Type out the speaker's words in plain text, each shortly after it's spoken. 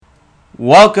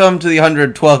Welcome to the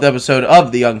 112th episode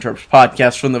of the YoungTerps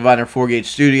podcast from the Viner 4-Gate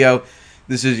studio.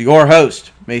 This is your host,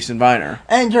 Mason Viner.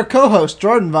 And your co-host,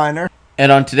 Jordan Viner.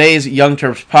 And on today's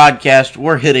YoungTerps podcast,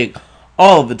 we're hitting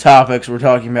all of the topics. We're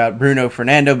talking about Bruno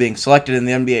Fernando being selected in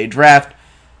the NBA draft,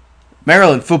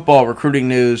 Maryland football recruiting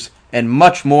news, and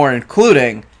much more,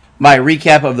 including my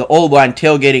recap of the Old Line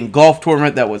tailgating golf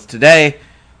tournament that was today.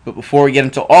 But before we get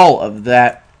into all of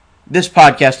that, this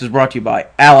podcast is brought to you by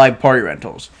Allied Party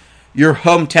Rentals, your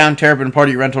hometown Terrapin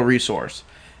party rental resource.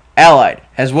 Allied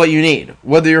has what you need,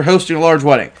 whether you're hosting a large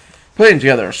wedding, putting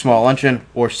together a small luncheon,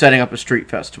 or setting up a street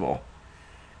festival.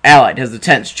 Allied has the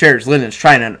tents, chairs, linens,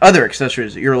 china, and other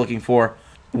accessories that you're looking for.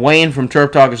 Wayne from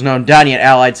Terp Talk has known dining at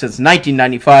Allied since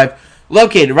 1995,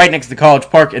 located right next to College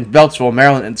Park in Beltsville,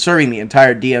 Maryland, and serving the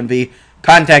entire DMV.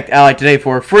 Contact Allied today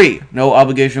for a free,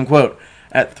 no-obligation quote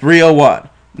at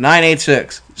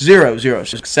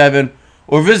 301-986-0067,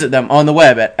 or visit them on the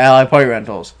web at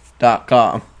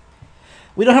alliedpartyrentals.com.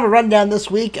 We don't have a rundown this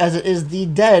week, as it is the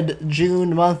dead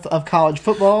June month of college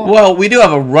football. Well, we do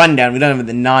have a rundown. We don't have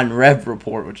the non-rev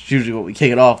report, which is usually what we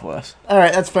kick it off with. All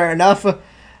right, that's fair enough.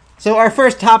 So our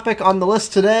first topic on the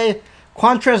list today,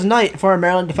 Quantrez Knight, former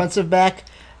Maryland defensive back,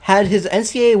 had his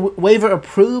NCAA waiver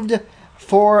approved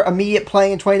for immediate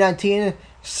playing in 2019,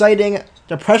 citing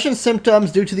depression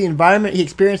symptoms due to the environment he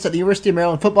experienced at the University of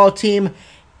Maryland football team.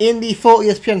 In the full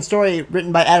ESPN story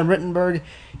written by Adam Rittenberg,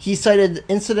 he cited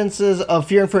incidences of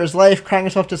fearing for his life, crying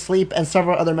himself to sleep, and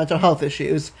several other mental health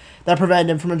issues that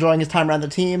prevented him from enjoying his time around the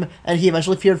team, and he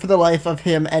eventually feared for the life of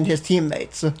him and his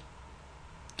teammates. This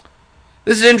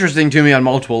is interesting to me on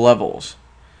multiple levels.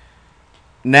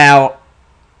 Now,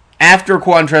 after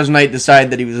Quantrez Knight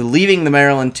decided that he was leaving the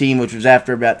Maryland team, which was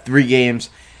after about 3 games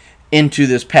into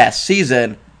this past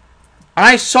season,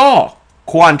 I saw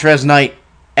Quantrez Knight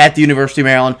at the University of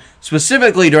Maryland,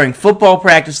 specifically during football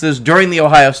practices, during the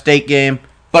Ohio State game.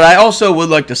 But I also would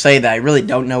like to say that I really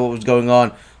don't know what was going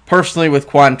on personally with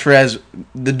Quantrez.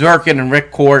 The Durkin and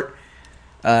Rick Court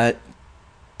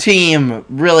team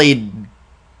really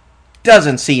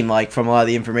doesn't seem like, from a lot of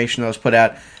the information that was put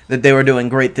out, that they were doing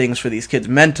great things for these kids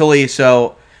mentally.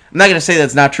 So I'm not going to say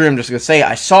that's not true. I'm just going to say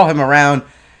I saw him around.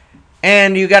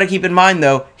 And you got to keep in mind,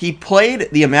 though, he played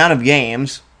the amount of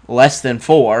games, less than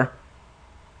 4,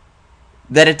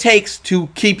 that it takes to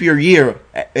keep your year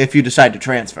if you decide to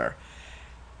transfer.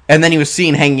 And then he was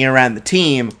seen hanging around the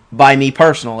team by me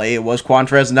personally. It was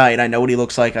Quantrez Knight. I know what he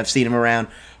looks like. I've seen him around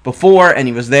before, and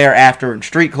he was there after in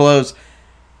street clothes.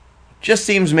 Just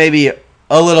seems maybe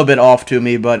a little bit off to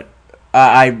me, but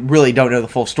I really don't know the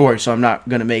full story, so I'm not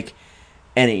going to make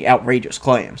any outrageous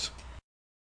claims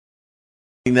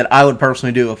that I would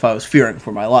personally do if I was fearing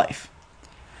for my life.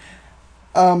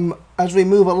 As we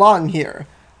move along here,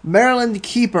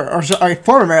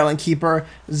 former Maryland keeper,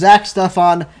 Zach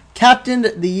Steffen,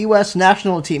 captained the U.S.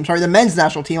 national team, the men's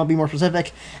national team, I'll be more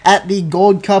specific, at the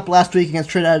Gold Cup last week against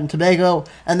Trinidad and Tobago,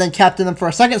 and then captained them for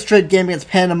a second straight game against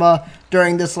Panama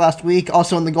during this last week,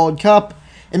 also in the Gold Cup.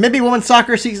 It may be women's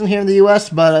soccer season here in the U.S.,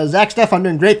 but Zach Steffen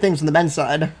doing great things on the men's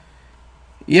side.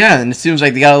 Yeah, and it seems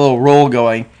like they got a little roll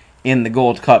going in the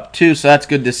Gold Cup, too, so that's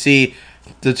good to see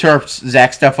the Terps,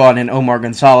 Zach Steffen, and Omar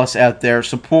Gonzalez out there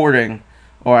supporting,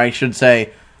 or I should say,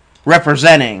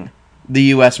 representing the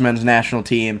U.S. men's national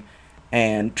team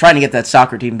and trying to get that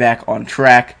soccer team back on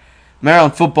track.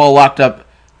 Maryland football locked up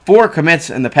 4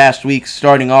 commits in the past week.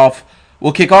 Starting off,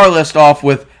 we'll kick our list off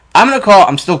with,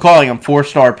 I'm still calling him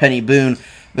 4-star Penny Boone,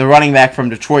 the running back from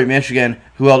Detroit, Michigan,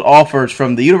 who held offers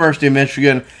from the University of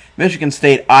Michigan, Michigan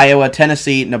State, Iowa,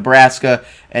 Tennessee, Nebraska,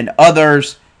 and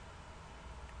others.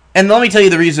 And let me tell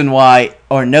you the reason why,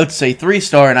 or notes say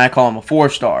 3-star, and I call him a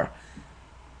 4-star.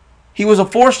 He was a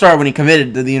 4-star when he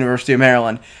committed to the University of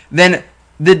Maryland. Then,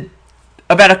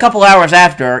 about a couple hours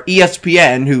after,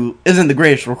 ESPN, who isn't the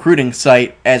greatest recruiting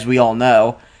site, as we all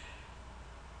know,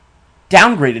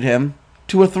 downgraded him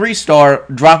to a 3-star,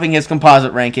 dropping his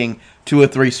composite ranking to a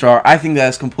 3-star. I think that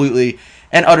is completely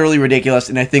and utterly ridiculous,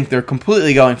 and I think they're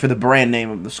completely going for the brand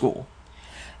name of the school.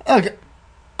 Okay.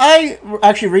 I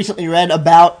actually recently read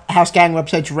about how scouting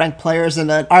websites rank players in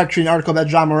an article about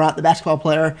John Morant, the basketball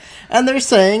player, and they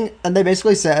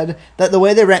basically said that the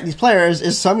way they rank these players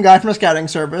is some guy from a scouting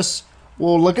service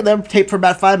will look at their tape for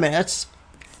about 5 minutes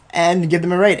and give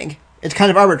them a rating. It's kind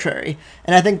of arbitrary,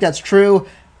 and I think that's true.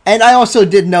 And I also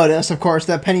did notice, of course,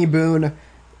 that Penny Boone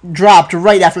dropped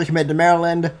right after he committed to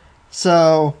Maryland,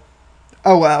 so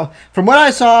oh well. From what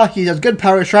I saw, he has good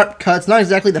power, sharp cuts, not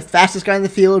exactly the fastest guy in the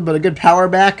field, but a good power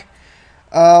back.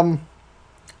 I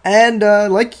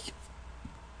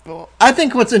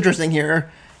think what's interesting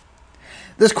here,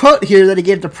 this quote here that he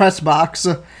gave to Press Box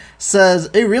says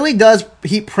it really does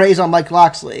heap praise on Mike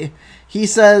Locksley. He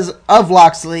says of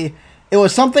Locksley, it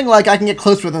was something like I can get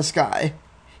close with this guy.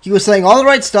 He was saying all the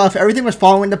right stuff. Everything was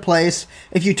falling into place.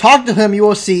 If you talk to him, you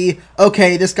will see,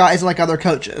 okay, this guy isn't like other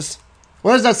coaches.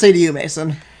 What does that say to you,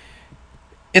 Mason?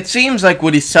 It seems like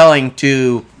what he's selling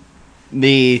to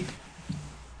the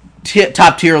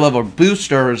top tier level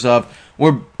boosters of,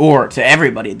 or to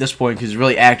everybody at this point, because he's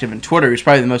really active in Twitter. He's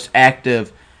probably the most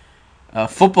active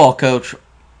football coach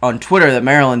on Twitter that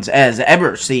Maryland's has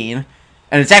ever seen.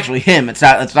 And it's actually him. It's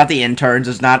not the interns.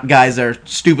 It's not guys that are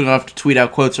stupid enough to tweet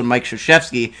out quotes from Mike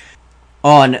Krzyzewski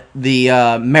on the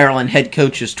Maryland head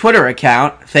coach's Twitter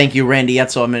account. Thank you, Randy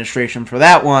Edsel administration, for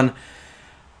that one.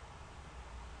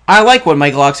 I like what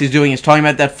Mike Locksley's doing. He's talking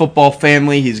about that football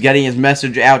family. He's getting his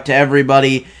message out to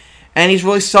everybody. And he's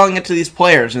really selling it to these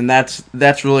players. And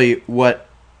that's really what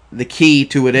the key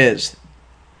to it is.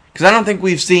 Because I don't think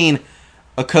we've seen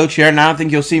a coach here, and I don't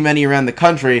think you'll see many around the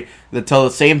country that tell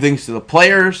the same things to the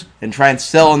players and try and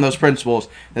sell on those principles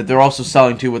that they're also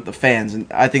selling to with the fans.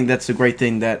 And I think that's the great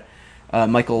thing that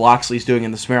Michael Locksley's doing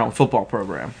in this Maryland football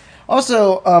program.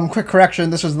 Also, quick correction,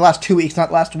 this was the last 2 weeks,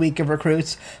 not last week of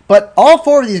recruits, but all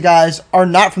 4 of these guys are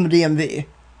not from the DMV,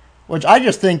 which I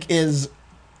just think is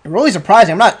really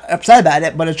surprising. I'm not upset about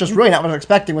it, but it's just really not what I was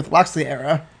expecting with the Locksley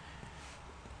era.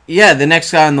 Yeah, the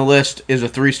next guy on the list is a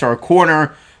 3-star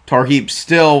corner, Tarheeb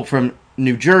Still from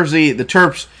New Jersey. The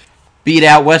Terps beat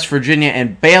out West Virginia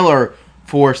and Baylor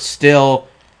for Still.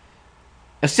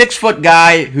 A 6-foot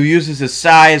guy who uses his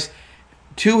size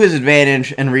to his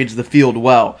advantage and reads the field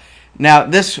well. Now,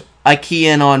 this I key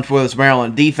in on for this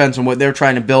Maryland defense and what they're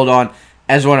trying to build on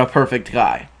as one a perfect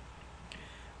guy.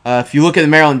 If you look at the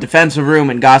Maryland defensive room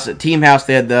in Gossett Team House,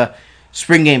 they had the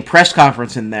spring game press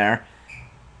conference in there.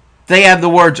 They have the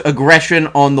words aggression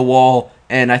on the wall,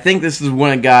 and I think this is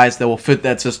one of the guys that will fit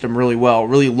that system really well.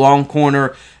 Really long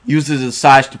corner, uses his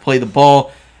size to play the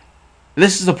ball.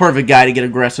 This is the perfect guy to get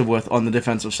aggressive with on the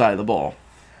defensive side of the ball.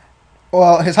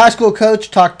 Well, his high school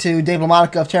coach talked to Dave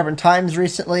LaMonica of Terrapin Times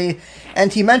recently,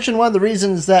 and he mentioned one of the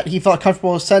reasons that he felt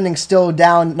comfortable sending Still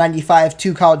down 95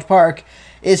 to College Park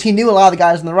is he knew a lot of the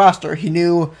guys in the roster. He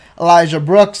knew Elijah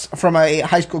Brooks from a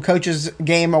high school coaches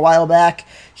game a while back.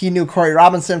 He knew Corey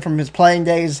Robinson from his playing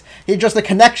days. The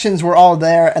connections were all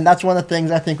there, and that's one of the things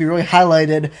I think we really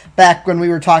highlighted back when we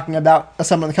were talking about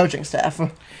some of the coaching staff.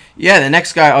 Yeah, the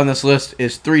next guy on this list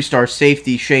is 3-star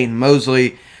safety Shane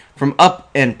Mosley from up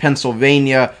in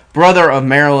Pennsylvania, brother of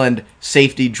Maryland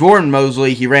safety Jordan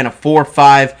Mosley. He ran a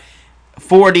 4.5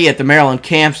 40 at the Maryland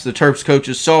camps. The Terps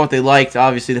coaches saw what they liked.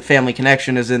 Obviously, the family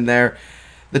connection is in there.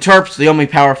 The Terps, the only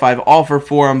Power 5 offer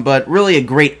for him, but really a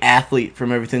great athlete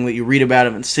from everything that you read about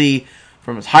him and see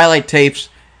from his highlight tapes.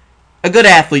 A good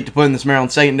athlete to put in this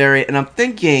Maryland secondary, and I'm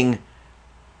thinking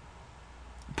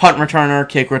punt returner,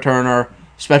 kick returner,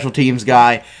 special teams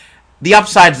guy. The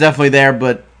upside's definitely there,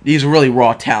 but he's a really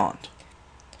raw talent.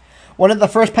 One of the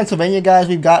first Pennsylvania guys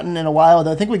we've gotten in a while,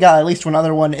 though I think we got at least one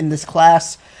other one in this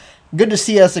class. Good to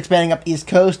see us expanding up East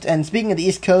Coast. And speaking of the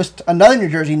East Coast, another New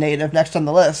Jersey native next on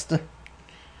the list.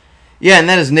 Yeah, and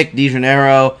that is Nick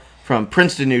DeGennaro from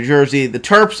Princeton, New Jersey. The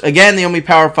Terps, again, the only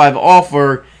Power 5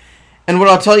 offer. And what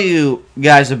I'll tell you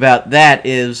guys about that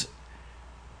is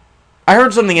I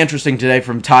heard something interesting today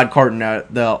from Todd Carton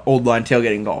at the Old Line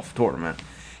Tailgating Golf Tournament.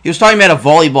 He was talking about a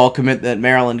volleyball commit that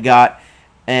Maryland got,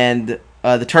 and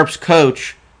the Terps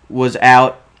coach was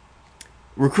out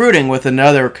recruiting with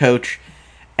another coach,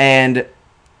 and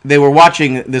they were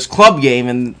watching this club game,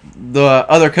 and the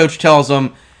other coach tells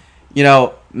them,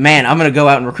 man, I'm going to go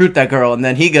out and recruit that girl. And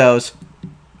then he goes,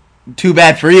 too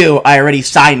bad for you, I already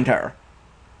signed her.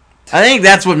 I think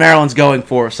that's what Maryland's going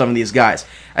for with some of these guys.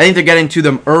 I think they're getting to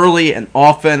them early and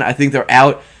often. I think they're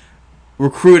out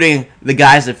recruiting the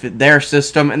guys that fit their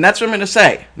system, and that's what I'm going to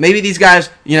say. Maybe these guys,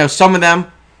 some of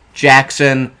them,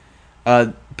 Jackson,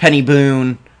 Penny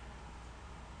Boone,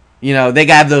 they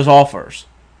got those offers.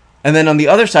 And then on the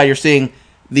other side, you're seeing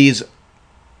these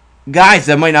guys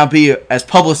that might not be as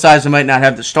publicized, they might not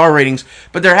have the star ratings,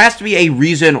 but there has to be a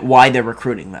reason why they're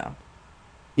recruiting them.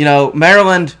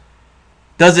 Maryland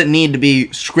doesn't need to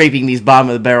be scraping these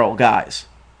bottom-of-the-barrel guys.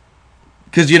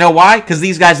 Because you know why? Because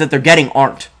these guys that they're getting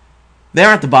aren't. They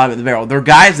aren't the bottom of the barrel. They're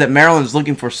guys that Maryland is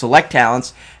looking for select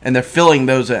talents, and they're filling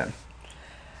those in.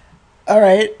 All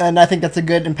right, and I think that's a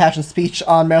good impassioned speech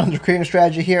on Maryland's recruiting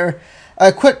strategy here.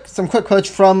 Some quick quotes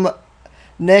from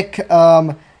Nick.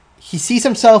 He sees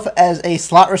himself as a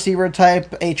slot receiver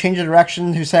type, a change of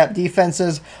direction who set up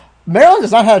defenses. Maryland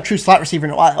has not had a true slot receiver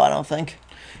in a while, I don't think.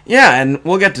 Yeah, and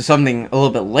we'll get to something a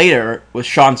little bit later with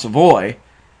Sean Savoy.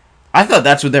 I thought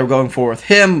that's what they were going for with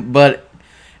him, but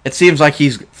it seems like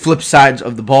he's flip sides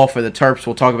of the ball for the Terps.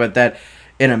 We'll talk about that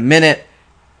in a minute.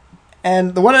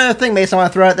 And the one other thing, Mason, I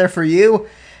want to throw out there for you,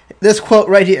 this quote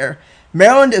right here.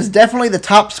 Maryland is definitely the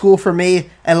top school for me.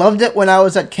 I loved it when I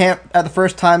was at camp at the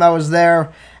first time I was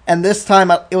there, and this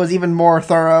time it was even more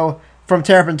thorough. From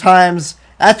Terrapin Times.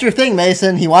 That's your thing,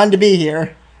 Mason. He wanted to be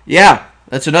here. Yeah,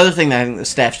 that's another thing that I think the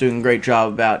staff's doing a great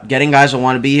job about. Getting guys that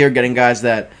want to be here, getting guys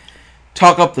that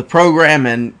talk up the program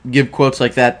and give quotes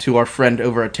like that to our friend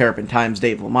over at Terrapin Times,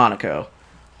 Dave LaMonaco.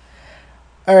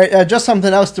 All right, just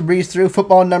something else to breeze through.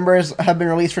 Football numbers have been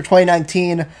released for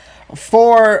 2019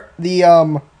 for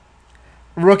the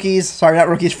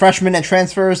freshmen and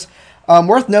transfers.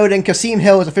 Worth noting, Kasim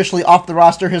Hill is officially off the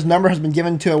roster. His number has been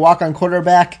given to a walk-on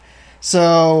quarterback.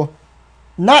 So,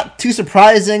 not too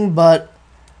surprising, but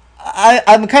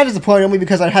I'm kind of disappointed only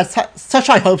because I had such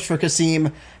high hopes for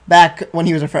Kasim back when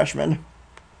he was a freshman.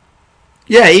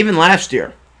 Yeah, even last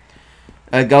year.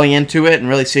 Going into it and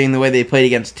really seeing the way they played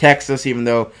against Texas, even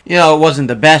though, it wasn't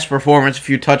the best performance, a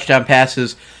few touchdown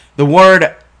passes. The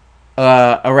word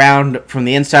around from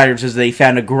the insiders is that he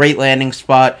found a great landing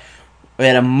spot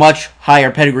at a much higher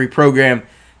pedigree program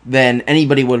than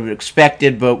anybody would have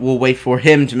expected, but we'll wait for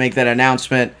him to make that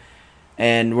announcement,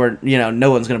 and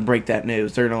no one's going to break that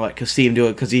news. They're going to let Kasim do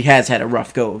it because he has had a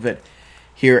rough go of it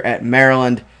here at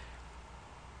Maryland.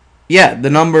 Yeah,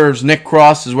 the numbers, Nick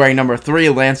Cross is wearing number 3,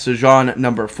 Lance DeJean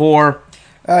number 4.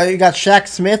 You got Shaq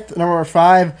Smith, number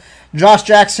 5, Josh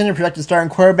Jackson, your projected starting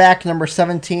quarterback, number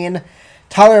 17,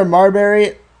 Tyler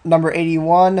Marbury, number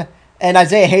 81, and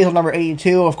Isaiah Hazel, number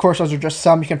 82. Of course, those are just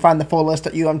some. You can find the full list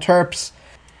at YoungTerps.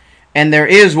 And there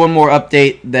is one more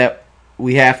update that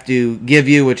we have to give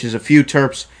you, which is a few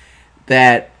Terps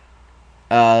that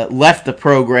left the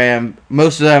program.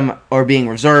 Most of them are being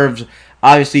reserved.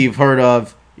 Obviously, you've heard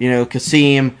of,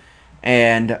 Kasim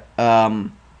and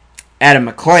Adam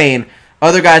McClain.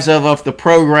 Other guys that have left the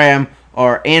program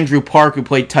are Andrew Park, who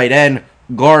played tight end,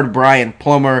 guard Brian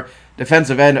Plummer,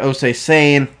 defensive end Osei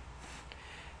Sane,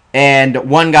 and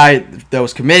one guy that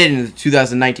was committed in the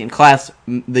 2019 class.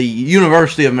 The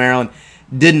University of Maryland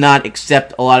did not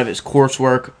accept a lot of his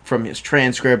coursework from his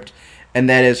transcript, and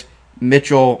that is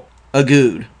Mitchell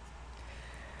Agood.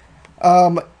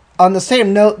 On the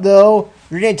same note, though,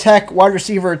 Virginia Tech wide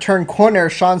receiver turned corner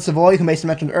Sean Savoy, who Mason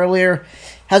mentioned earlier,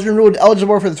 has been ruled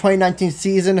eligible for the 2019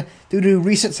 season due to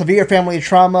recent severe family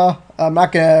trauma. I'm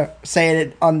not going to say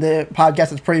it on the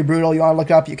podcast. It's pretty brutal. You want to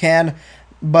look it up, you can.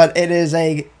 But it is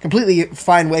a completely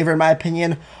fine waiver, in my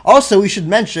opinion. Also, we should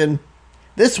mention,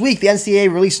 this week the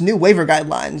NCAA released new waiver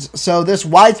guidelines. So this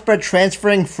widespread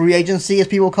transferring free agency, as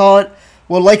people call it,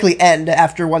 will likely end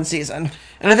after one season.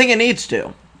 And I think it needs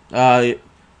to.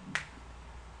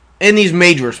 In these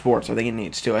major sports, I think it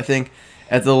needs to. I think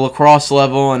at the lacrosse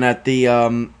level and at the,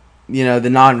 the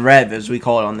non-rev, as we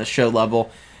call it on this show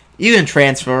level, you can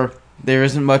transfer. There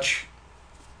isn't much.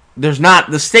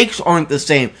 The stakes aren't the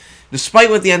same.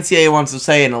 Despite what the NCAA wants to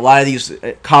say, and a lot of these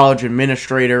college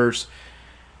administrators,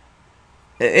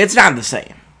 it's not the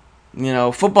same.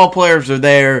 Football players are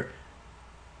there,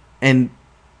 and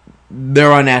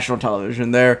they're on national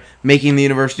television. They're making the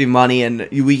university money, and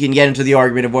we can get into the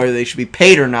argument of whether they should be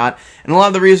paid or not. And a lot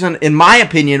of the reason, in my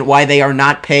opinion, why they are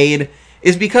not paid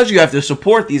is because you have to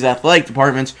support these athletic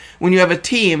departments when you have a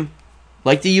team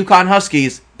like the UConn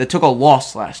Huskies that took a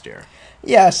loss last year.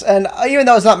 Yes, and even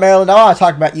though it's not Maryland, I want to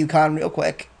talk about UConn real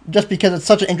quick, just because it's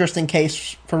such an interesting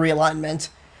case for realignment.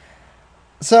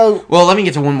 Well, let me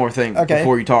get to one more thing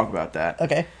before you talk about that.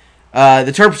 Okay.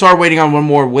 The Terps are waiting on one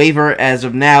more waiver as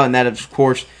of now, and that is, of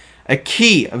course, a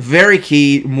very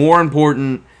key, more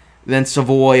important than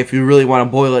Savoy, if you really want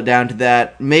to boil it down to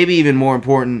that. Maybe even more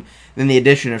important than the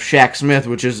addition of Shaq Smith,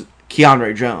 which is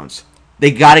Keandre Jones.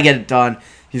 They got to get it done.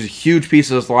 He's a huge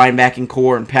piece of this linebacking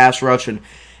core and pass rush, and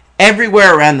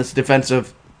everywhere around this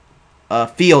defensive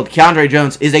field, Keandre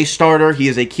Jones is a starter. He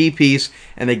is a key piece,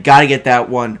 and they got to get that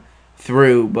one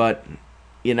through. But,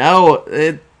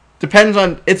 it depends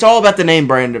on. It's all about the name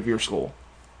brand of your school.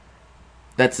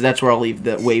 That's where I'll leave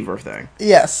the waiver thing.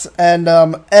 Yes, and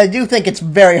I do think it's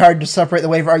very hard to separate the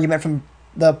waiver argument from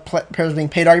the players being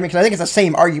paid argument, because I think it's the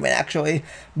same argument, actually.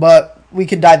 But we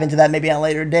could dive into that maybe on a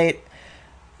later date.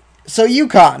 So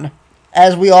UConn,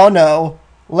 as we all know,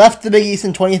 left the Big East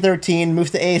in 2013,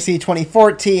 moved to AAC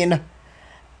 2014,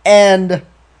 and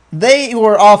they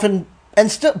were often,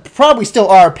 and probably still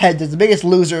are, pegged as the biggest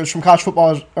losers from college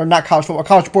football, or not college football,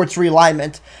 college sports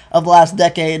realignment of the last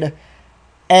decade.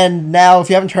 And now, if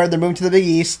you haven't heard, they're moving to the Big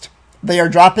East. They are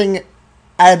dropping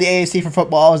out of the AAC for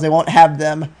football, as they won't have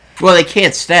them. Well, they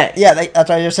can't stay. Yeah, that's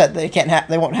what I just said.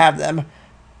 They won't have them.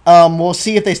 We'll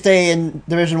see if they stay in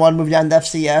Division One, move down to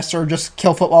FCS, or just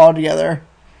kill football altogether.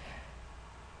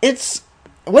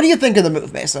 What do you think of the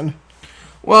move, Mason?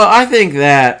 Well, I think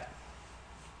that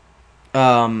they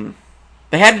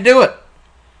had to do it.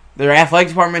 Their athletic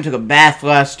department took a bath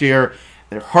last year.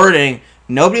 They're hurting.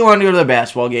 Nobody wanted to go to their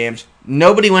basketball games.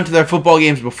 Nobody went to their football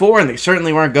games before, and they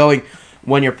certainly weren't going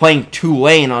when you're playing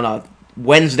Tulane on a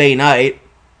Wednesday night.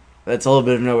 That's a little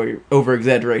bit of an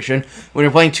over-exaggeration. When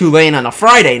you're playing Tulane on a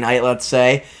Friday night, let's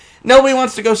say, nobody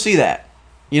wants to go see that.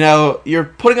 You know, you're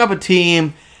putting up a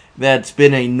team that's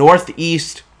been a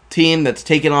Northeast team that's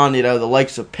taken on, the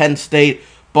likes of Penn State,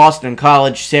 Boston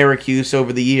College, Syracuse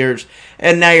over the years,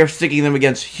 and now you're sticking them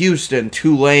against Houston,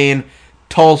 Tulane,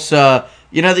 Tulsa.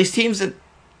 These teams that,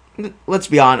 let's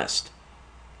be honest,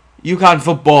 UConn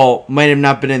football might have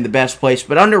not been in the best place,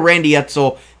 but under Randy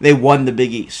Edsall, they won the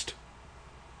Big East.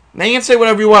 Now you can say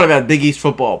whatever you want about Big East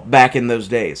football back in those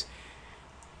days.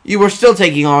 You were still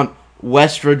taking on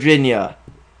West Virginia.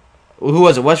 Who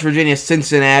was it? West Virginia,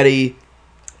 Cincinnati,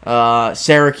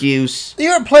 Syracuse.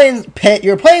 You were playing Pitt.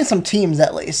 You were playing some teams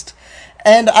at least,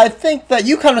 and I think that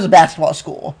UConn was a basketball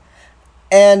school.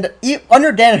 And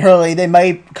under Dan Hurley, they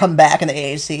might come back in the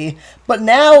AAC. But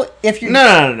now, if you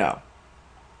no.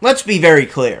 Let's be very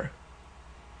clear.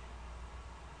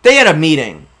 They had a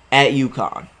meeting at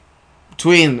UConn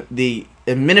between the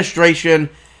administration.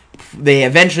 They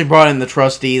eventually brought in the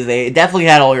trustees. They definitely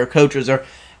had all your coaches there.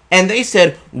 And they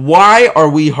said, why are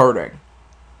we hurting?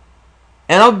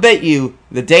 And I'll bet you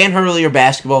that Dan Hurley, your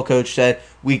basketball coach, said,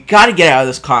 we got to get out of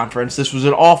this conference. This was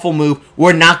an awful move.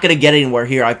 We're not going to get anywhere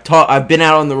here. I've been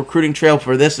out on the recruiting trail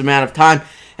for this amount of time,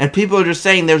 and people are just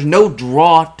saying there's no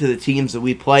draw to the teams that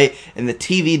we play, and the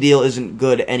TV deal isn't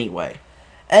good anyway.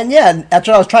 And yeah, that's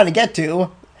what I was trying to get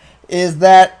to, is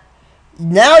that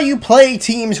now you play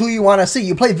teams who you want to see.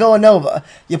 You play Villanova,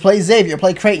 you play Xavier, you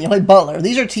play Creighton, you play Butler.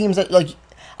 These are teams that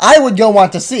I would go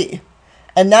want to see.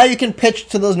 And now you can pitch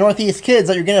to those Northeast kids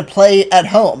that you're going to play at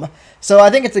home. So I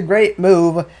think it's a great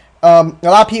move. A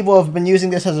lot of people have been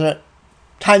using this as a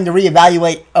time to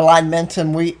reevaluate alignment,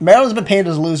 and Maryland's been painted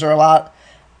as a loser a lot.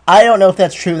 I don't know if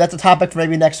that's true. That's a topic for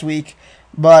maybe next week.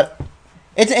 But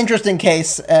it's an interesting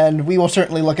case, and we will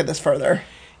certainly look at this further.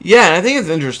 Yeah, and I think it's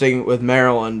interesting with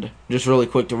Maryland, just really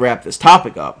quick to wrap this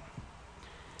topic up.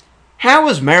 How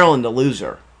is Maryland a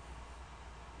loser?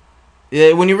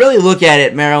 When you really look at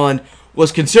it, Maryland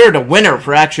was considered a winner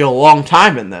for actually a long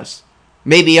time in this.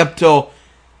 Maybe up till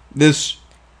this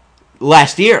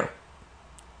last year.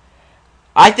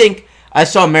 I think I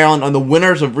saw Maryland on the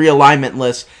winners of realignment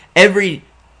lists every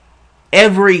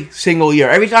single year.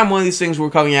 Every time one of these things were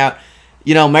coming out,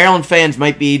 Maryland fans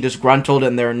might be disgruntled,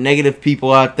 and there are negative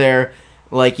people out there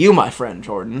like you, my friend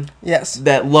Jordan. Yes.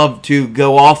 That love to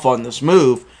go off on this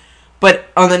move. But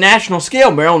on the national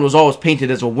scale, Maryland was always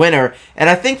painted as a winner. And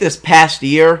I think this past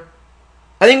year,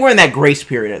 I think we're in that grace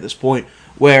period at this point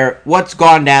where what's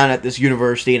gone down at this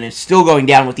university, and it's still going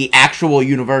down with the actual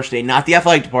university, not the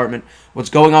athletic department, what's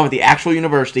going on with the actual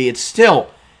university, it's still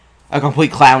a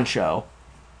complete clown show.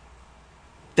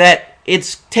 That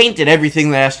it's tainted everything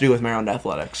that has to do with Maryland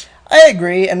athletics. I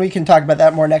agree, and we can talk about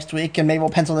that more next week, and maybe we'll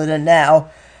pencil it in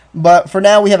now. But for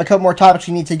now, we have a couple more topics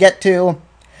we need to get to.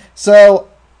 So,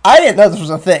 I didn't know this was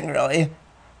a thing, really.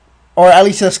 Or at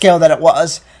least to the scale that it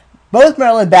was. Both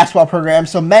Maryland basketball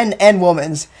programs, so men and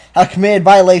women's, have committed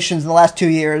violations in the last 2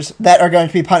 years that are going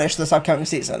to be punished this upcoming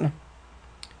season.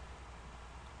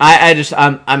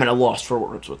 I'm at a loss for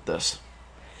words with this.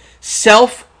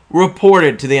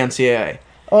 Self-reported to the NCAA.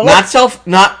 Well, Not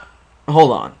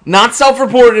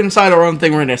self-reported inside our own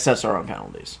thing. We're going to assess our own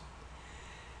penalties.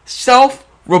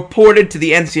 Self-reported to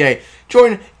the NCAA.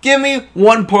 Jordan, give me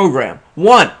one program.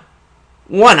 One.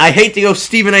 I hate to go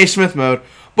Stephen A. Smith mode,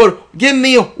 but give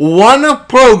me one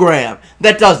program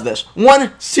that does this.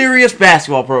 One serious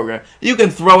basketball program. You can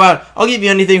throw out, I'll give you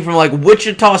anything from like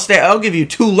Wichita State. I'll give you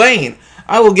Tulane.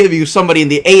 I will give you somebody in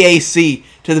the AAC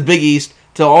to the Big East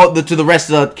to the rest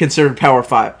of the considered Power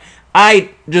 5. I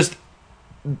just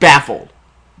baffled.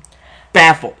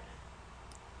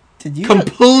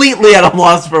 Completely at a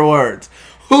loss for words.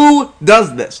 Who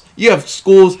does this? You have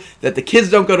schools that the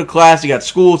kids don't go to class. You got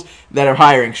schools that are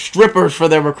hiring strippers for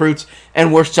their recruits,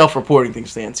 and we're self-reporting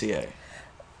things to the NCAA.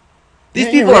 These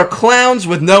people are clowns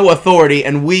with no authority,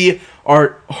 and we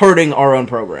are hurting our own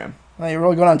program. Well, you're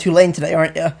really going on Tulane today,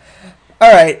 aren't you?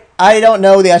 All right, I don't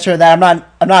know the answer to that. I'm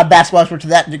not a basketball expert to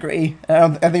that degree. I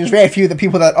think there's very few of the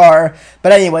people that are.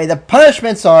 But anyway, the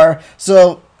punishments are,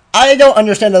 so I don't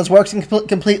understand how this works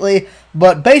completely,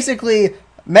 but basically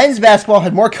men's basketball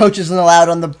had more coaches than allowed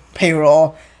on the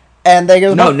payroll, and they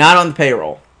go not on the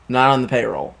payroll.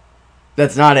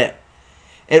 That's not it.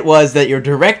 It was that your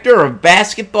director of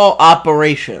basketball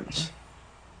operations.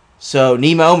 So,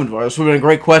 Nima Omendwar, this would have been a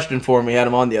great question for him. We had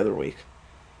him on the other week.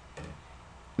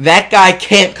 That guy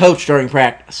can't coach during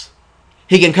practice.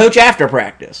 He can coach after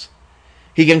practice.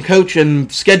 He can coach in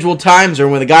scheduled times, or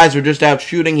when the guys are just out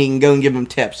shooting, he can go and give them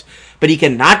tips. But he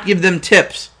cannot give them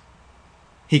tips.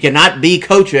 He cannot be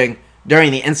coaching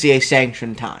during the NCAA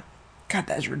sanctioned time. God,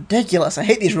 that is ridiculous. I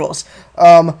hate these rules.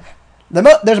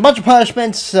 There's a bunch of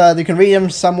punishments. You can read them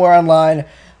somewhere online.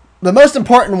 The most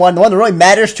important one, the one that really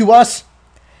matters to us,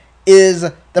 is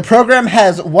the program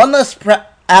has one less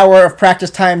hour of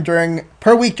practice time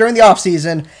per week during the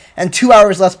off-season and 2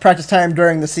 hours less practice time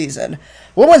during the season.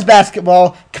 Women's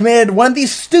basketball committed one of the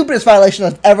stupidest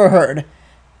violations I've ever heard.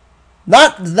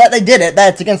 Not that they did it,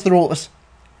 that's against the rules.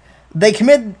 They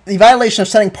committed the violation of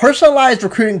sending personalized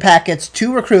recruiting packets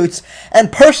to recruits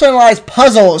and personalized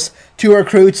puzzles to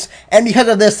recruits, and because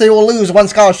of this, they will lose one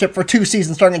scholarship for 2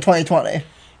 seasons starting in 2020.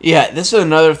 Yeah, this is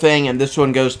another thing, and this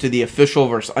one goes to the official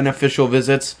versus unofficial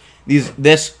visits.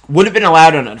 This would have been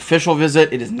allowed on an official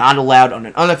visit. It is not allowed on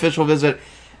an unofficial visit,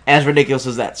 as ridiculous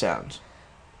as that sounds.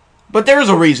 But there is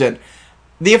a reason.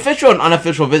 The official and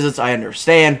unofficial visits, I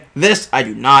understand. This, I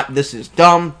do not. This is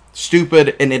dumb,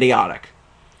 stupid, and idiotic.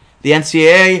 The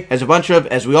NCAA has a bunch of,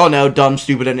 as we all know, dumb,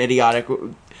 stupid, and idiotic.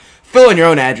 Fill in your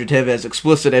own adjective as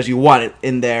explicit as you want it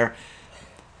in there.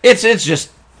 It's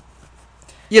just,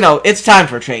 it's time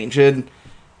for change, and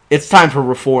it's time for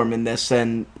reform in this,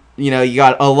 and, you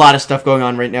got a lot of stuff going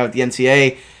on right now at the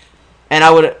NCAA, and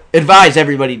I would advise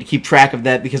everybody to keep track of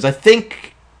that, because I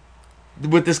think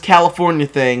with this California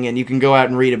thing, and you can go out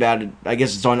and read about it, I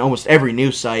guess it's on almost every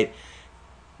news site,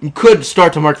 could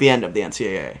start to mark the end of the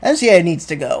NCAA. NCAA needs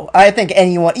to go. I think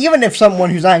anyone, even if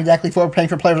someone who's not exactly for paying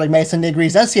for players like Mason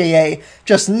agrees, NCAA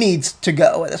just needs to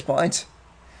go at this point.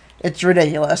 It's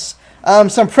ridiculous.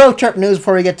 Some pro Terp news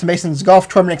before we get to Mason's golf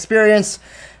tournament experience.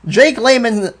 Jake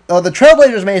Layman, the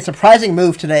Trailblazers made a surprising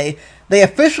move today. They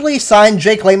officially signed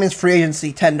Jake Layman's free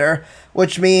agency tender,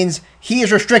 which means he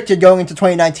is restricted going into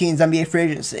 2019's NBA free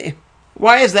agency.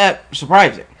 Why is that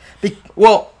surprising?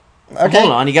 Okay.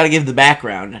 Hold on, you got to give the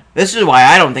background. This is why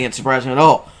I don't think it's surprising at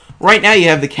all. Right now you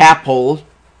have the cap hold,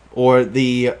 or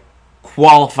the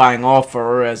qualifying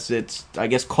offer, as it's, I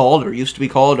guess, called, or used to be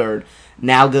called, or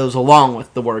now goes along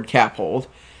with the word cap hold.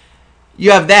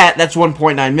 You have that's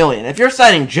 $1.9 million. If you're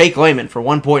signing Jake Layman for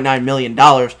 $1.9 million,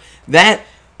 that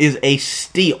is a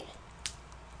steal.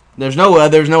 There's no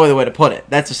other way to put it.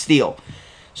 That's a steal.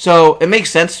 So it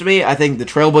makes sense to me. I think the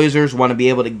Trailblazers want to be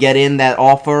able to get in that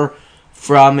offer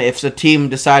from, if the team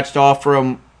decides to offer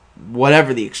them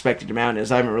whatever the expected amount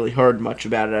is. I haven't really heard much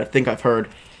about it. I think I've heard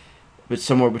it's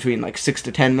somewhere between like $6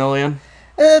 to $10 million.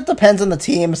 It depends on the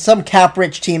team. Some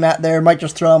cap-rich team out there might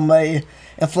just throw him a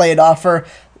inflated offer.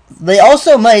 They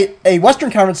also a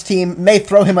Western Conference team may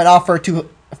throw him an offer to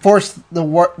force the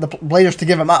Blazers to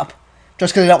give him up,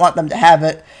 just because they don't want them to have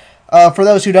it. For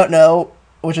those who don't know,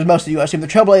 which is most of the U.S. team, the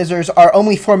Trailblazers are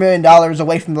only $4 million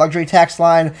away from the luxury tax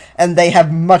line, and they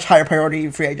have much higher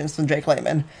priority free agents than Jake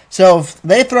Layman. So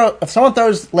if someone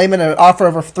throws Layman an offer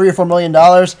over $3 or $4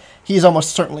 million, he's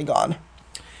almost certainly gone.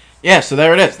 Yeah, so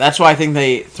there it is. That's why I think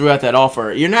they threw out that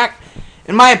offer. You're not,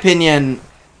 in my opinion,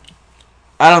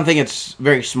 I don't think it's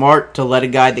very smart to let a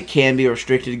guy that can be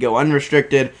restricted go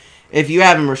unrestricted. If you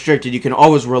have him restricted, you can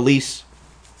always release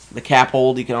the cap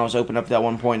hold. You can always open up that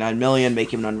 $1.9 million,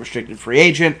 make him an unrestricted free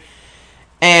agent.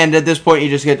 And at this point, you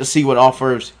just get to see what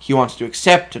offers he wants to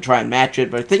accept to try and match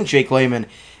it. But I think Jake Layman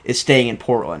is staying in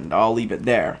Portland. I'll leave it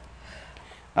there.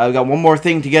 I've got one more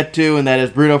thing to get to, and that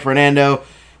is Bruno Fernando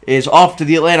is off to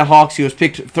the Atlanta Hawks. He was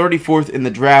picked 34th in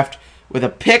the draft with a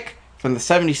pick from the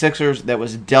 76ers that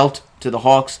was dealt to the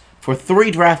Hawks for 3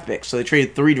 draft picks. So they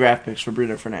traded 3 draft picks for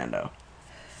Bruno Fernando.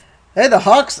 Hey, the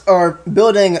Hawks are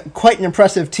building quite an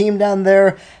impressive team down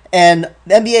there, and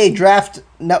the NBA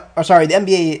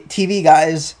TV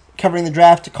guys covering the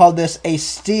draft called this a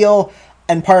steal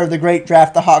and part of the great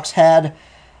draft the Hawks had.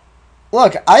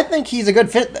 Look, I think he's a good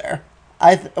fit there.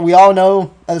 We all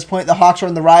know at this point the Hawks are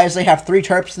on the rise. They have 3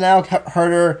 Terps now: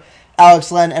 Herter,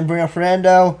 Alex Len, and Bruno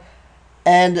Fernando.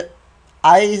 And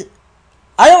I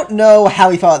don't know how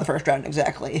he fell out the first round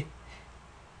exactly.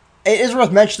 It is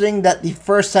worth mentioning that the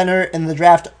first center in the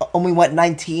draft only went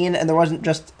 19, and there wasn't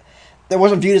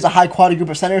viewed as a high quality group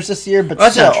of centers this year. But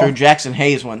that's not true. Jackson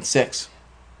Hayes went 6.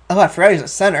 Oh, I forgot he's a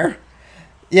center.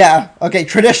 Yeah, okay,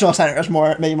 traditional center is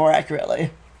maybe more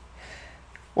accurately.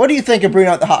 What do you think of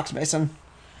Bruno at the Hawks, Mason?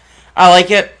 I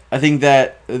like it. I think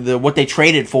that what they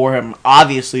traded for him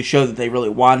obviously showed that they really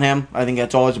want him. I think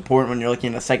that's always important when you're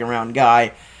looking at a second-round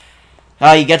guy.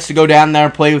 He gets to go down there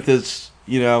and play with his,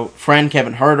 friend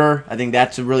Kevin Herter. I think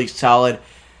that's a really solid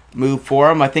move for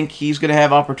him. I think he's going to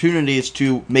have opportunities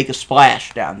to make a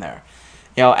splash down there.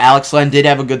 Alex Len did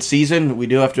have a good season. We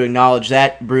do have to acknowledge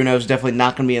that. Bruno's definitely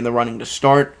not going to be in the running to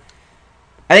start.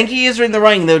 I think he is in the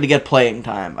running, though, to get playing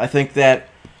time. I think that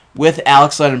with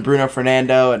Alex Len and Bruno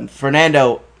Fernando, and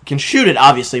Fernando can shoot it,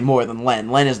 obviously, more than Len.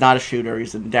 Len is not a shooter.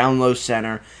 He's a down-low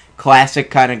center,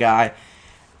 classic kind of guy.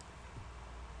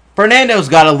 Fernando's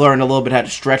got to learn a little bit how to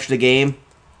stretch the game,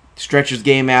 stretch his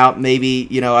game out. Maybe,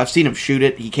 I've seen him shoot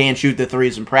it. He can shoot the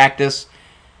threes in practice.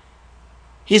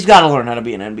 He's got to learn how to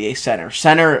be an NBA center.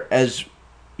 Center, as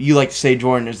you like to say,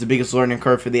 Jordan, is the biggest learning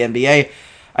curve for the NBA.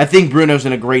 I think Bruno's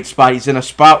in a great spot. He's in a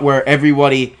spot where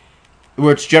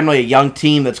where it's generally a young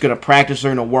team that's going to practice,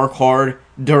 they're going to work hard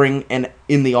during and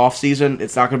in the offseason.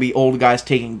 It's not going to be old guys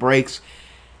taking breaks.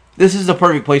 This is the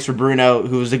perfect place for Bruno,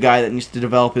 who is a guy that needs to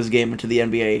develop his game into the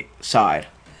NBA side.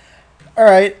 All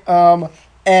right,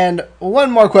 and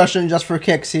one more question just for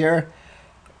kicks here.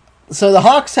 So the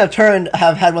Hawks have had one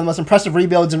of the most impressive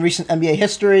rebuilds in recent NBA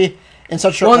history in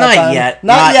such short time.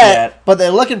 Not yet, but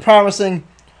they're looking promising.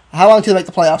 How long till they make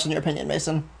the playoffs, in your opinion,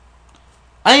 Mason?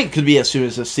 I think it could be as soon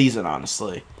as this season,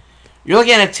 honestly. You're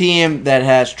looking at a team that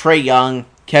has Trae Young,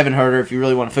 Kevin Herter, if you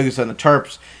really want to focus on the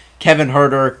Terps. Kevin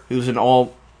Herter, who's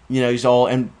he's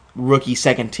all rookie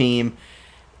second team.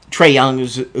 Trae Young,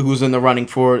 who's in the running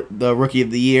for the Rookie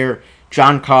of the Year.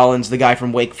 John Collins, the guy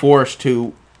from Wake Forest,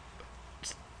 who,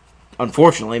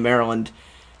 unfortunately, Maryland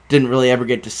didn't really ever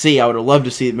get to see. I would have loved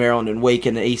to see Maryland and Wake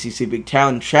in the ACC Big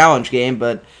Ten Challenge game,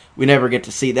 but we never get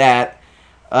to see that.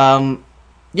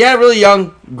 Really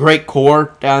young, great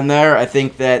core down there. I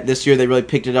think that this year they really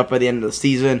picked it up by the end of the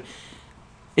season.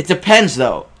 It depends,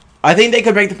 though. I think they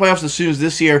could make the playoffs as soon as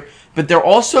this year, but they're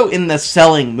also in the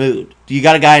selling mood. You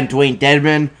got a guy in Dwayne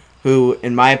Dedmon, who,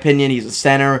 in my opinion, he's a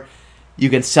center. You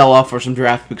can sell off for some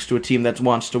draft picks to a team that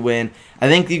wants to win. I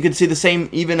think you could see the same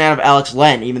even out of Alex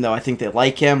Len, even though I think they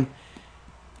like him.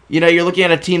 You're looking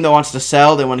at a team that wants to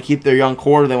sell. They want to keep their young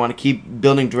core. They want to keep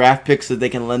building draft picks that they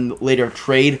can later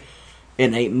trade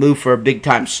in a move for a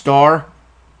big-time star.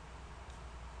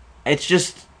 It's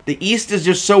just, the East is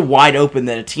just so wide open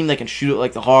that a team that can shoot it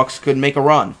like the Hawks could make a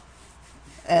run.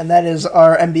 And that is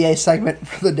our NBA segment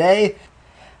for the day.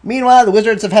 Meanwhile, the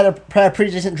Wizards have had a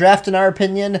pretty decent draft in our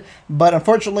opinion, but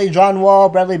unfortunately John Wall,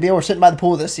 Bradley Beal were sitting by the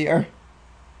pool this year.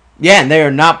 Yeah, and they are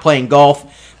not playing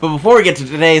golf. But before we get to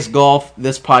today's golf,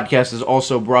 this podcast is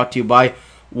also brought to you by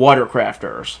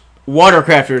Watercrafters.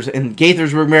 Watercrafters in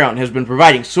Gaithersburg, Maryland has been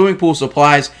providing swimming pool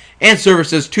supplies and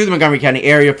services to the Montgomery County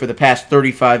area for the past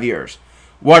 35 years.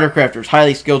 Watercrafters'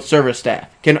 highly skilled service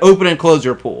staff can open and close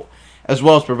your pool, as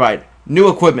well as provide new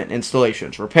equipment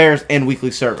installations, repairs, and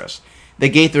weekly service. The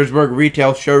Gaithersburg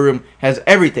retail showroom has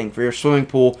everything for your swimming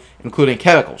pool, including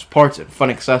chemicals, parts, and fun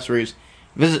accessories.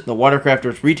 Visit the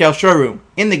Watercrafters retail showroom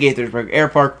in the Gaithersburg Air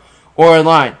Park or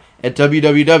online at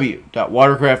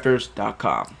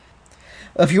www.watercrafters.com.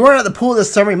 If you weren't at the pool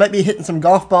this summer, you might be hitting some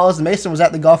golf balls, and Mason was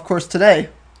at the golf course today.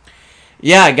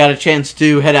 Yeah, I got a chance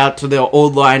to head out to the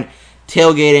Old Line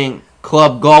Tailgating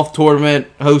Club Golf Tournament,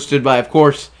 hosted by, of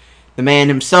course, the man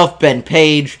himself, Ben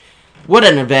Page. What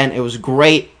an event. It was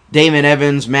great. Damon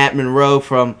Evans, Matt Monroe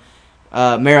from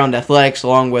Maryland Athletics,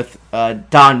 along with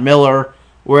Don Miller,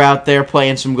 were out there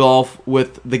playing some golf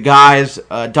with the guys.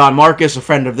 Don Marcus, a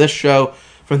friend of this show,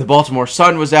 from the Baltimore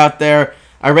Sun, was out there.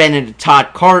 I ran into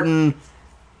Todd Carton.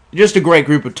 Just a great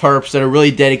group of Terps that are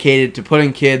really dedicated to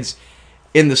putting kids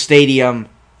in the stadium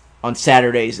on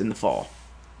Saturdays in the fall.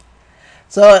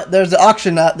 So there's the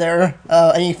auction out there.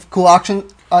 Any cool auction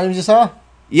items you saw?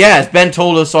 Yeah, as Ben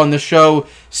told us on the show,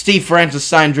 Steve Francis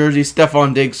signed jersey,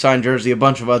 Stephon Diggs signed jersey, a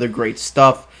bunch of other great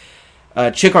stuff.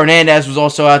 Chick Hernandez was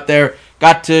also out there.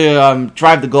 Got to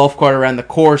drive the golf cart around the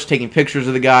course, taking pictures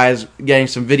of the guys, getting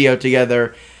some video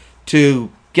together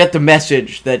to get the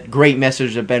message, that great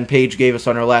message that Ben Page gave us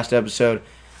on our last episode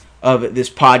of this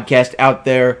podcast out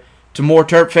there to more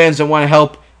Terp fans that want to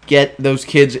help get those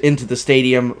kids into the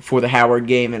stadium for the Howard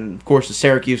game and, of course, the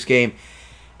Syracuse game.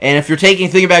 And if you're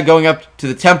thinking about going up to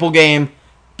the Temple game,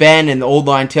 Ben and the Old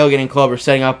Line Tailgating Club are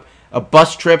setting up a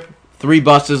bus trip, 3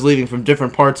 buses leaving from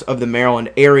different parts of the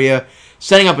Maryland area,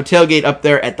 setting up a tailgate up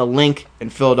there at the Link in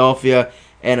Philadelphia,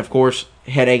 and, of course,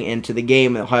 heading into the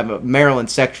game. They'll have a Maryland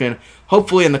section.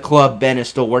 Hopefully in the club, Ben is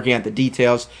still working out the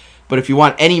details. But if you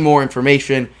want any more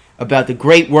information about the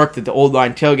great work that the Old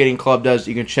Line Tailgating Club does,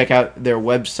 you can check out their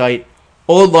website,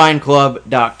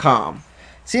 oldlineclub.com.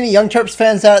 See any Young Terps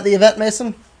fans out at the event,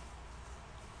 Mason?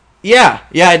 Yeah,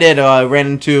 I did. I ran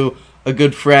into a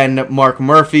good friend, Mark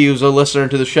Murphy, who's a listener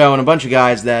to the show, and a bunch of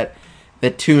guys that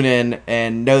that tune in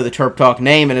and know the Terp Talk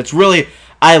name. And it's really,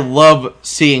 I love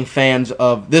seeing fans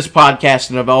of this podcast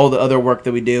and of all the other work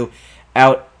that we do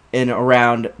out and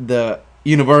around the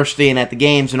university and at the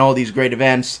games and all these great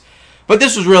events. But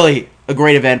this was really a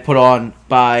great event put on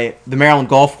by the Maryland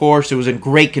Golf Course. It was in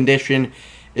great condition.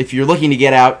 If you're looking to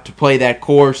get out to play that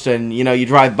course and, you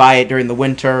drive by it during the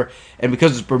winter, and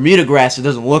because it's Bermuda grass, it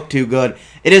doesn't look too good.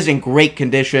 It is in great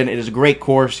condition. It is a great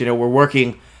course. We're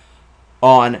working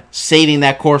on saving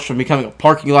that course from becoming a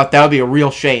parking lot. That would be a real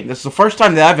shame. This is the first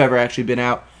time that I've ever actually been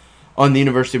out on the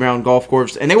University of Maryland Golf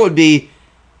Course, and it would be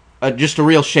just a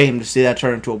real shame to see that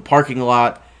turn into a parking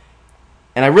lot,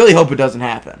 and I really hope it doesn't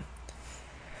happen.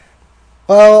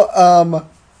 Well,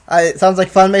 it sounds like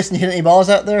fun, Mason. You hit any balls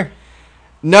out there?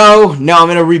 No, I'm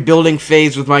in a rebuilding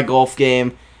phase with my golf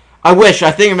game. I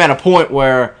think I'm at a point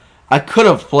where I could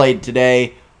have played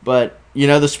today, but,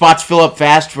 the spots fill up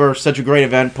fast for such a great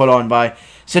event put on by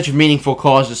such a meaningful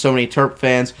cause to so many Terp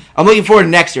fans. I'm looking forward to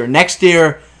next year. Next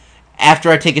year, after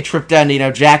I take a trip down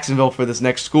to, Jacksonville for this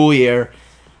next school year,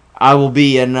 I will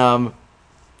be in,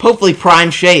 hopefully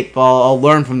prime shape. I'll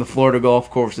learn from the Florida golf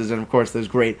courses, and of course, there's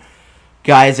great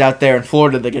guys out there in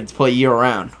Florida that get to play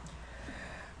year-round.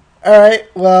 All right.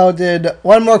 Well,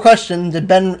 one more question. Did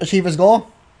Ben achieve his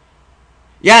goal?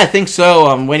 Yeah, I think so.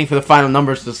 I'm waiting for the final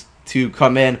numbers to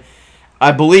come in.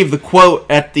 I believe the quote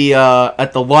at the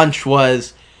lunch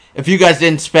was, if you guys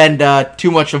didn't spend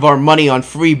too much of our money on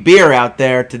free beer out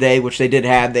there today, which they did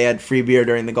have, they had free beer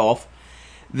during the golf,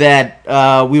 that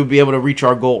we would be able to reach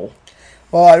our goal.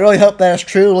 Well, I really hope that is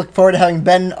true. Look forward to having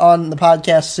Ben on the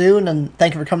podcast soon, and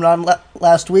thank you for coming on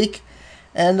last week.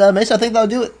 And Mason, I think that'll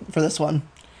do it for this one.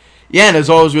 Yeah, and as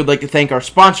always, we'd like to thank our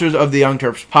sponsors of the Young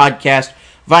Terps podcast,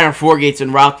 Viner Forgates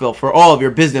in Rockville. For all of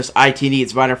your business IT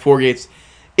needs, Viner Forgates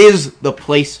is the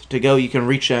place to go. You can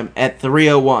reach them at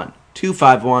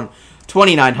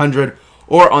 301-251-2900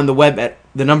 or on the web at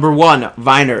the number 1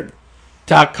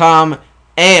 Vinerd.com,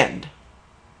 and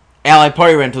Allied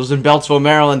Party Rentals in Beltsville,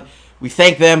 Maryland. We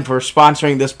thank them for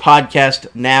sponsoring this podcast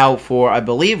now for, I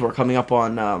believe, we're coming up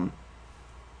on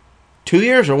 2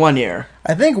 years or 1 year?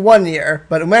 I think 1 year,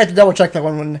 but we might have to double check that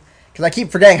one because I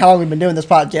keep forgetting how long we've been doing this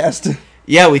podcast.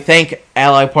 Yeah, we thank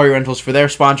Allied Party Rentals for their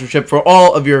sponsorship. For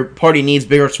all of your party needs,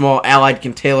 big or small, Allied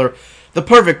can tailor the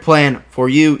perfect plan for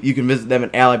you. You can visit them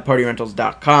at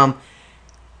AlliedPartyRentals.com.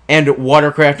 And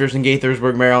Watercrafters in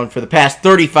Gaithersburg, Maryland, for the past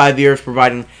 35 years,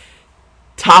 providing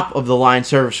top-of-the-line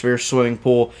service for your swimming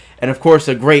pool. And, of course,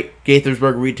 a great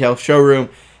Gaithersburg retail showroom.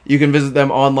 You can visit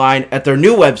them online at their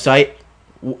new website,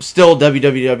 still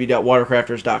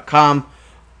www.watercrafters.com,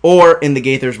 or in the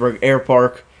Gaithersburg Air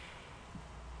Park.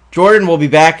 Jordan will be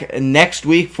back next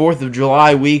week, 4th of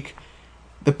July week.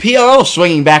 The PLL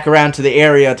swinging back around to the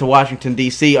area, to Washington,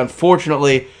 D.C.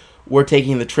 Unfortunately, we're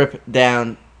taking the trip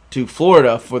down to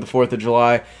Florida for the 4th of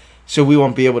July, so we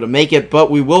won't be able to make it.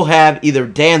 But we will have either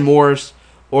Dan Morris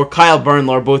or Kyle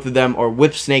Bernlar, both of them are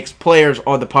Whip Snakes players,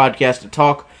 on the podcast to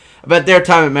talk about their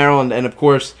time at Maryland and, of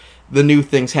course, the new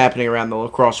things happening around the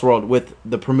lacrosse world with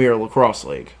the Premier Lacrosse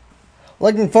League.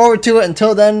 Looking forward to it.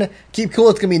 Until then, keep cool.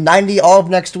 It's going to be 90 all of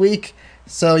next week.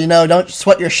 So, don't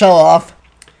sweat your shell off.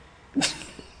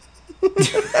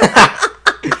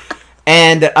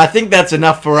 And I think that's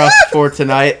enough for us for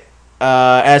tonight.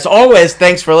 As always,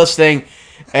 thanks for listening.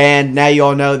 And now you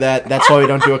all know that that's why we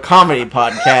don't do a comedy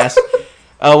podcast.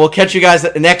 We'll catch you guys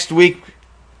next week.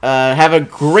 Have a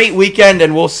great weekend,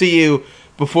 and we'll see you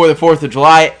before the 4th of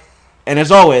July. And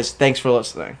as always, thanks for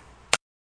listening.